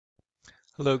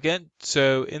Hello again.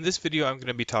 So in this video, I'm going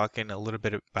to be talking a little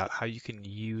bit about how you can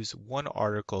use one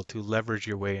article to leverage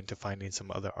your way into finding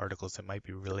some other articles that might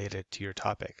be related to your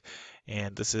topic.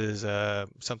 And this is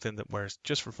something that where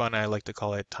just for fun, I like to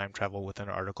call it time travel within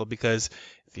an article because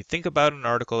if you think about an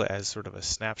article as sort of a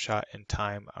snapshot in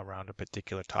time around a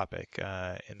particular topic,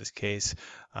 in this case,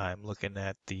 I'm looking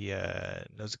at the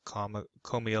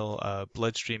nosocomial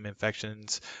bloodstream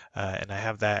infections, and I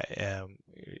have that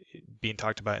being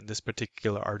talked about in this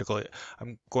particular article.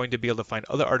 I'm going to be able to find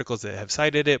other articles that have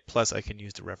cited it, plus I can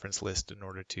use the reference list in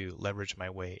order to leverage my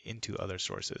way into other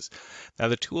sources. Now,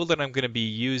 the tool that I'm going to be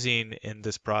using in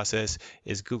this process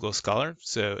is Google Scholar.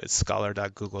 So it's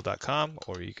scholar.google.com,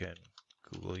 or you can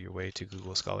Google your way to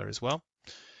Google Scholar as well.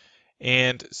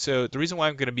 And so the reason why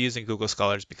I'm going to be using Google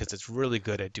Scholar is because it's really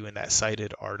good at doing that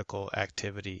cited article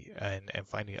activity and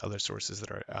finding other sources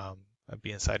that are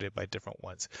being cited by different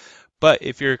ones. But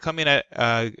if you're coming at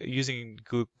using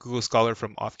Google Scholar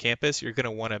from off campus, you're going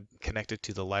to want to connect it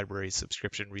to the library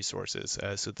subscription resources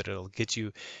so that it'll get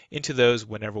you into those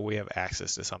whenever we have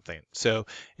access to something. So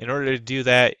in order to do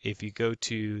that, if you go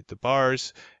to the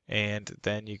bars and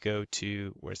then you go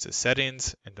to where it says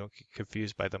settings, and don't get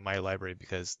confused by the My Library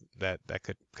because that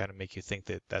could kind of make you think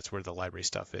that that's where the library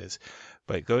stuff is.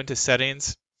 But go into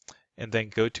settings and then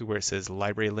go to where it says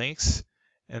library links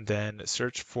and then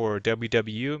search for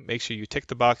www. Make sure you tick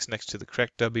the box next to the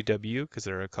correct www because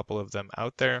there are a couple of them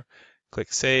out there.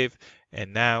 Click save,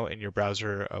 and now in your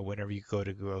browser, whenever you go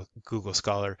to Google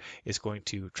Scholar, it's going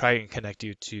to try and connect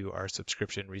you to our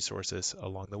subscription resources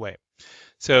along the way.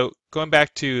 So going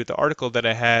back to the article that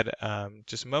I had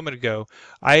just a moment ago,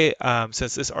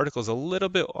 since this article is a little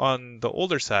bit on the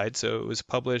older side, so it was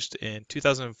published in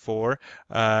 2004,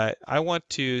 I want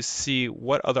to see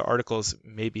what other articles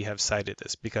maybe have cited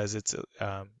this because it's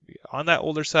on that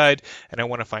older side, and I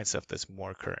want to find stuff that's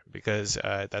more current because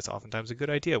that's oftentimes a good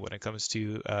idea when it comes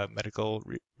to medical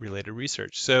related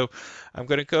research. So I'm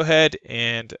going to go ahead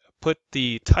and put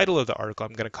the title of the article.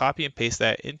 I'm going to copy and paste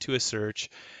that into a search.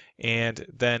 And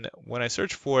then when I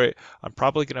search for it, I'm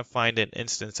probably going to find an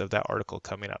instance of that article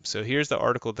coming up. So here's the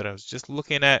article that I was just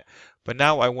looking at, but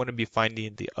now I want to be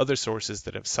finding the other sources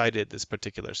that have cited this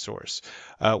particular source.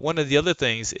 One of the other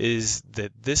things is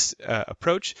that this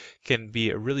approach can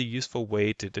be a really useful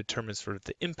way to determine sort of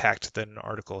the impact that an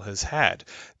article has had,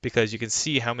 because you can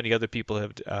see how many other people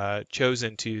have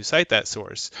chosen to cite that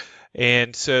source.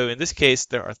 And so in this case,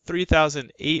 there are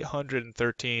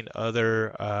 3,813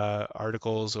 other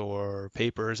articles or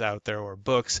papers out there or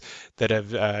books that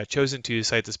have chosen to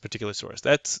cite this particular source.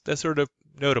 That's sort of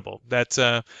notable. That's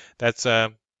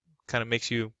kind of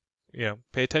makes you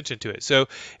pay attention to it. So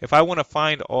if I want to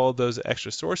find all those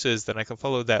extra sources, then I can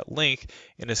follow that link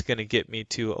and it's going to get me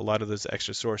to a lot of those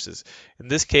extra sources. In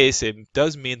this case, it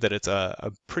does mean that it's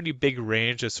a pretty big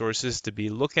range of sources to be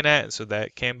looking at, and so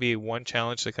that can be one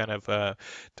challenge to kind of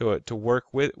to work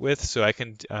with. So I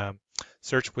can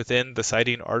search within the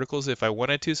citing articles if I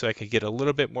wanted to, so I could get a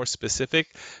little bit more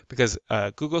specific, because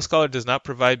Google Scholar does not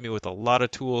provide me with a lot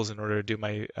of tools in order to do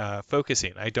my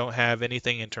focusing. I don't have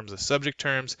anything in terms of subject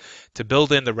terms to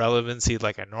build in the relevancy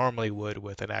like I normally would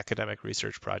with an academic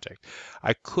research project.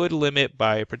 I could limit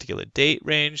by a particular date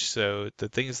range, so the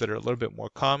things that are a little bit more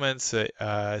common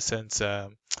since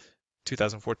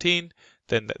 2014,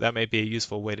 then that may be a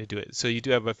useful way to do it. So you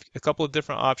do have a couple of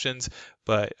different options,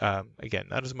 but again,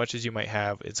 not as much as you might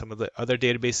have in some of the other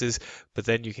databases, but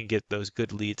then you can get those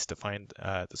good leads to find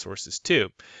the sources too.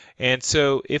 And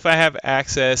so if I have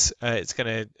access, it's going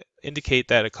to indicate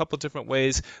that a couple different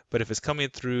ways, but if it's coming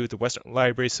through the Western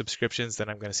Library subscriptions, then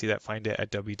I'm going to see that find it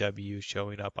at www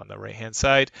showing up on the right hand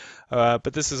side.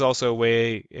 But this is also a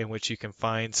way in which you can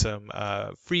find some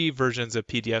free versions of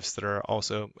PDFs that are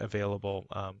also available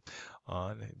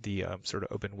on the sort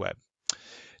of open web.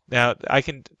 Now, I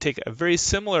can take a very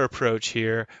similar approach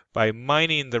here by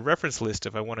mining the reference list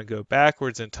if I want to go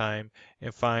backwards in time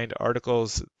and find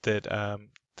articles that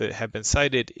that have been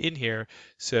cited in here.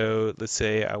 So let's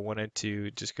say I wanted to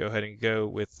just go ahead and go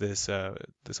with this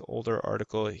this older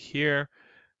article here.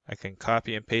 I can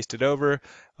copy and paste it over.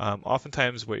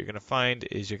 Oftentimes what you're going to find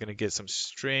is you're going to get some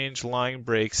strange line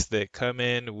breaks that come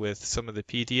in with some of the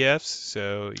PDFs.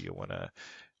 So you want to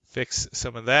fix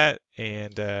some of that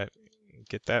and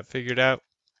get that figured out,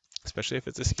 especially if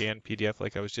it's a scanned PDF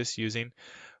like I was just using.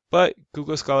 But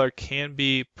Google Scholar can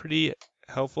be pretty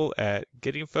helpful at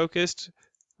getting focused.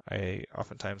 I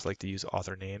oftentimes like to use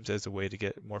author names as a way to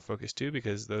get more focused too,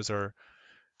 because those are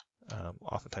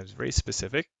oftentimes very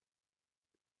specific.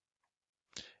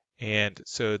 And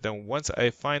so then once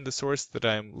I find the source that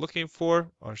I'm looking for,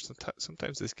 or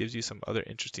sometimes this gives you some other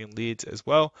interesting leads as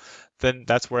well, then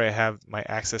that's where I have my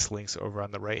access links over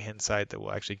on the right hand side that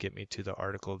will actually get me to the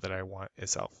article that I want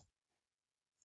itself.